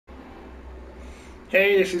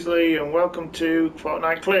Hey, this is Lee and welcome to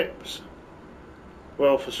Fortnite Clips.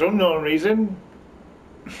 Well, for some known reason,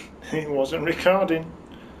 it wasn't recording.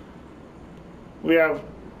 We have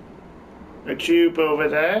a tube over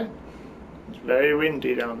there. It's very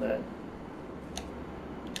windy down there.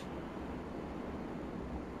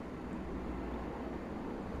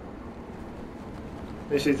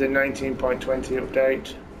 This is the 19.20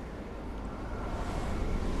 update.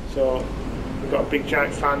 So, we've got a big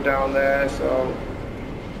giant fan down there, so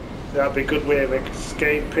that'd be a good way of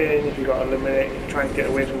escaping if you got eliminated, trying to get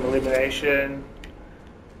away from elimination.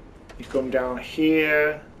 You come down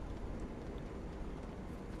here,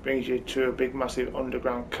 brings you to a big massive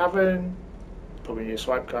underground cavern. Probably need a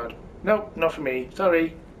swipe card. Nope, not for me,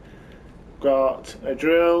 sorry. Got a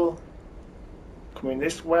drill coming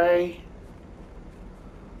this way.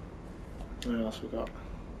 What else we got?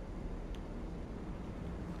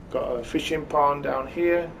 Got a fishing pond down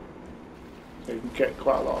here, so you can get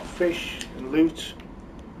quite a lot of fish and loot.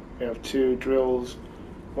 We have two drills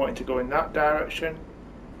wanting to go in that direction,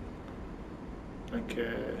 like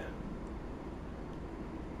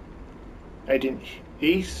heading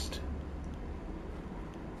east.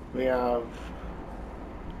 We have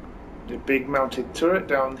the big mounted turret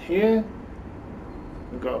down here.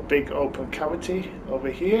 We've got a big open cavity over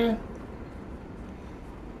here.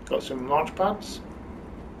 Got some launch pads.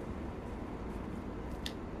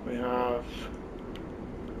 We have,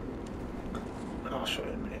 I'll show you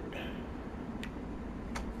in a minute.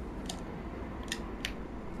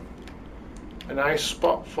 A nice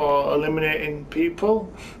spot for eliminating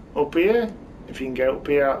people up here. If you can get up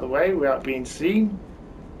here out of the way without being seen.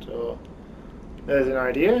 So there's an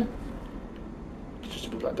idea. Just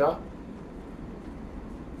above that door.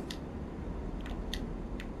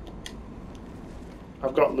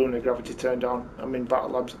 I've got lunar gravity turned on. I'm in battle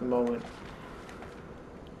labs at the moment.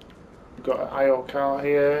 We've got an IO car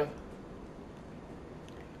here.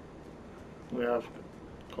 We have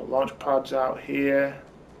got launch pads out here.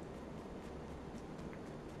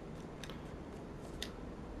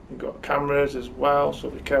 We've got cameras as well, so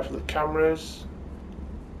be careful of the cameras.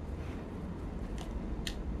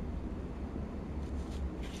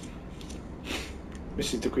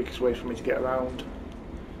 This is the quickest way for me to get around.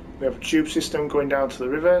 We have a tube system going down to the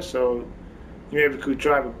river, so you maybe could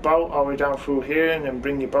drive a boat all the way down through here and then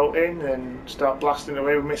bring your boat in and start blasting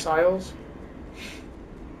away with missiles.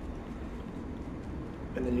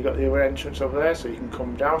 And then you've got the other entrance over there, so you can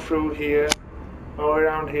come down through here, all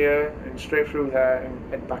around here, and straight through there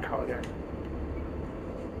and head back out again.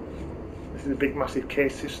 This is a big massive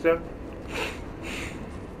case system.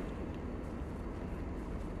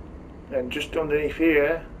 And just underneath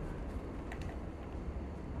here,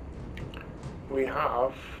 we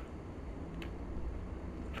have,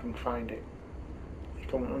 if I can find it, you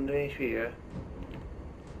come underneath here,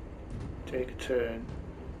 take a turn,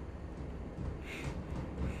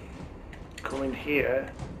 come in here,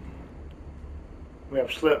 we have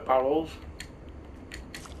slurp barrels.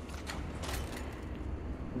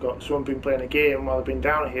 We've got someone been playing a game while they've been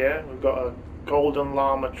down here. We've got a golden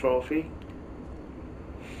llama trophy,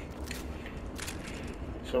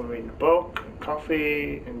 someone reading a book,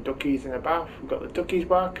 coffee and duckies in a bath. We've got the duckies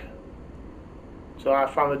back. So I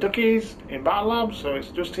found the duckies in Battle Lab, so it's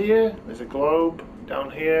just here. There's a globe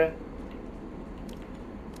down here.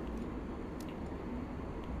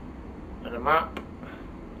 And a map.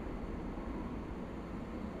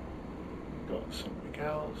 Got something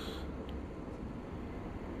else.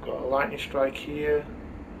 Got a lightning strike here.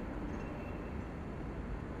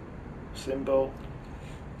 Symbol.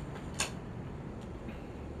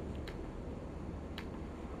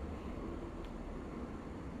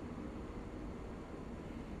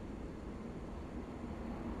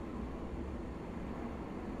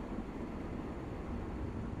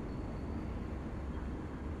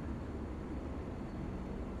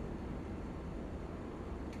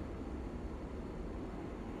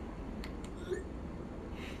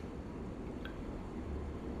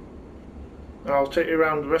 I'll take you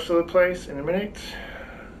around the rest of the place in a minute.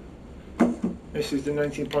 This is the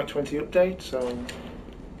 19.20 update, so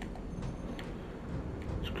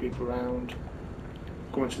let's creep around.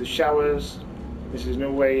 Go into the showers. This is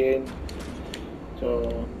no way in,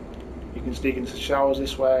 so you can sneak into the showers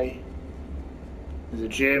this way. There's a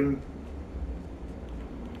gym.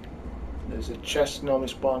 There's a chest normally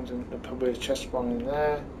spawns, and probably a chest spawn in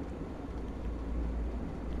there.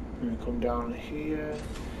 And we come down here.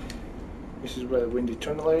 This is where the windy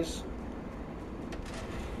tunnel is.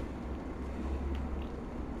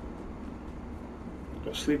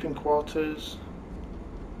 Got sleeping quarters.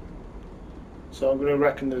 So I'm going to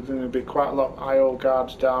reckon there's going to be quite a lot of IO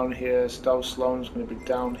guards down here. Stealth Sloan's going to be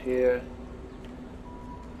down here.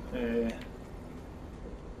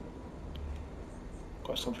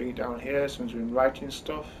 Got something down here, someone's been writing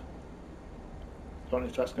stuff. Don't know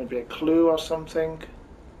if that's going to be a clue or something.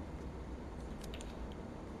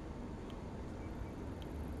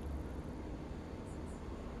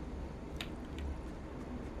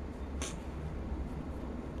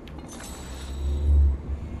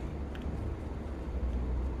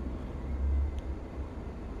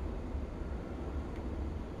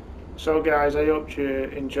 So guys, I hope you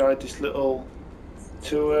enjoyed this little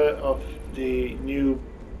tour of the new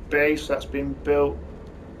base that's been built.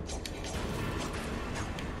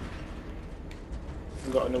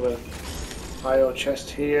 We've got another IO chest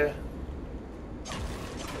here.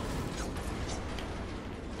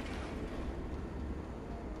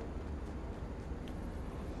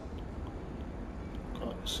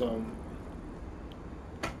 Got some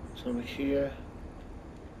here.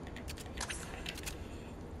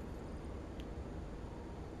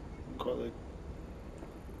 Got the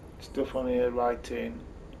stuff on here, writing,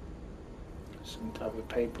 some type of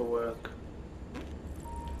paperwork.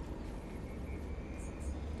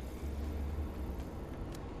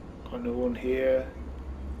 Got another one here.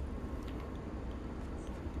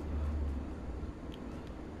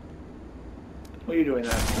 What are you doing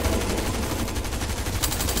there?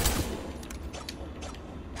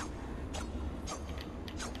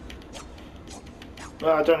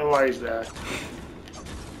 Well, I don't know why he's there.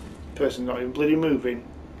 Person's not even bloody moving.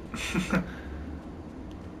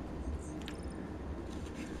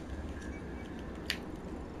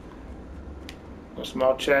 Got some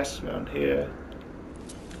more chests around here.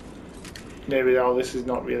 Maybe all this is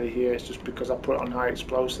not really here, it's just because I put it on high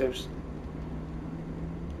explosives.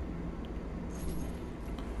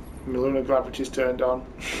 My lunar gravity's turned on.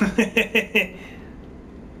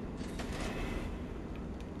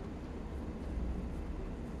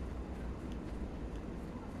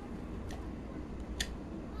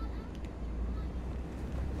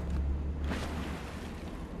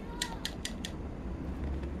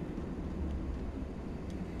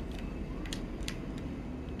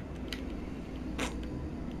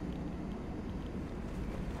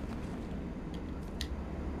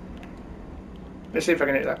 Let's see if I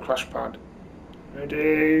can hit that crash pad.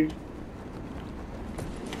 Ready?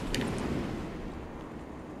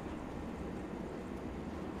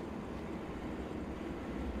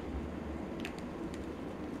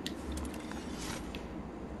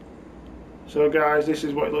 So guys, this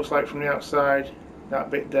is what it looks like from the outside.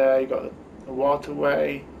 That bit there, you got the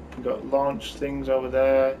waterway, you got launch things over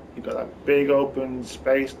there, you've got that big open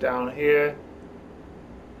space down here.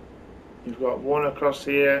 You've got one across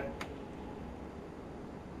here.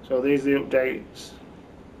 So these are the updates,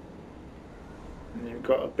 and you've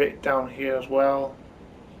got a bit down here as well,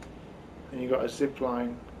 and you've got a zip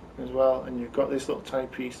line as well, and you've got this little tiny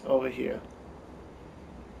piece over here.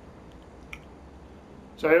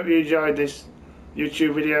 So I hope you enjoyed this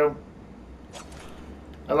YouTube video.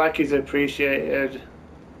 A like is appreciated,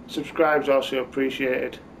 subscribe is also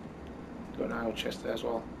appreciated. Got an IO chest there as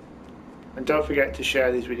well, and don't forget to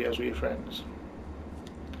share these videos with your friends,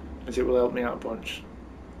 as it will help me out a bunch.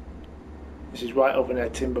 This is right over near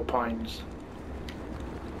Timber Pines.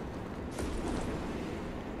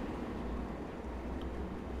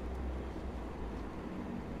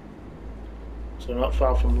 So not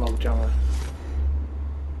far from Log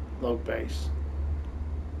Base.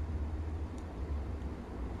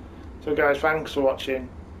 So guys, thanks for watching.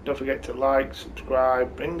 Don't forget to like,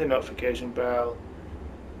 subscribe, ring the notification bell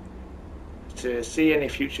to see any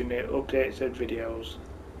future new updates and videos.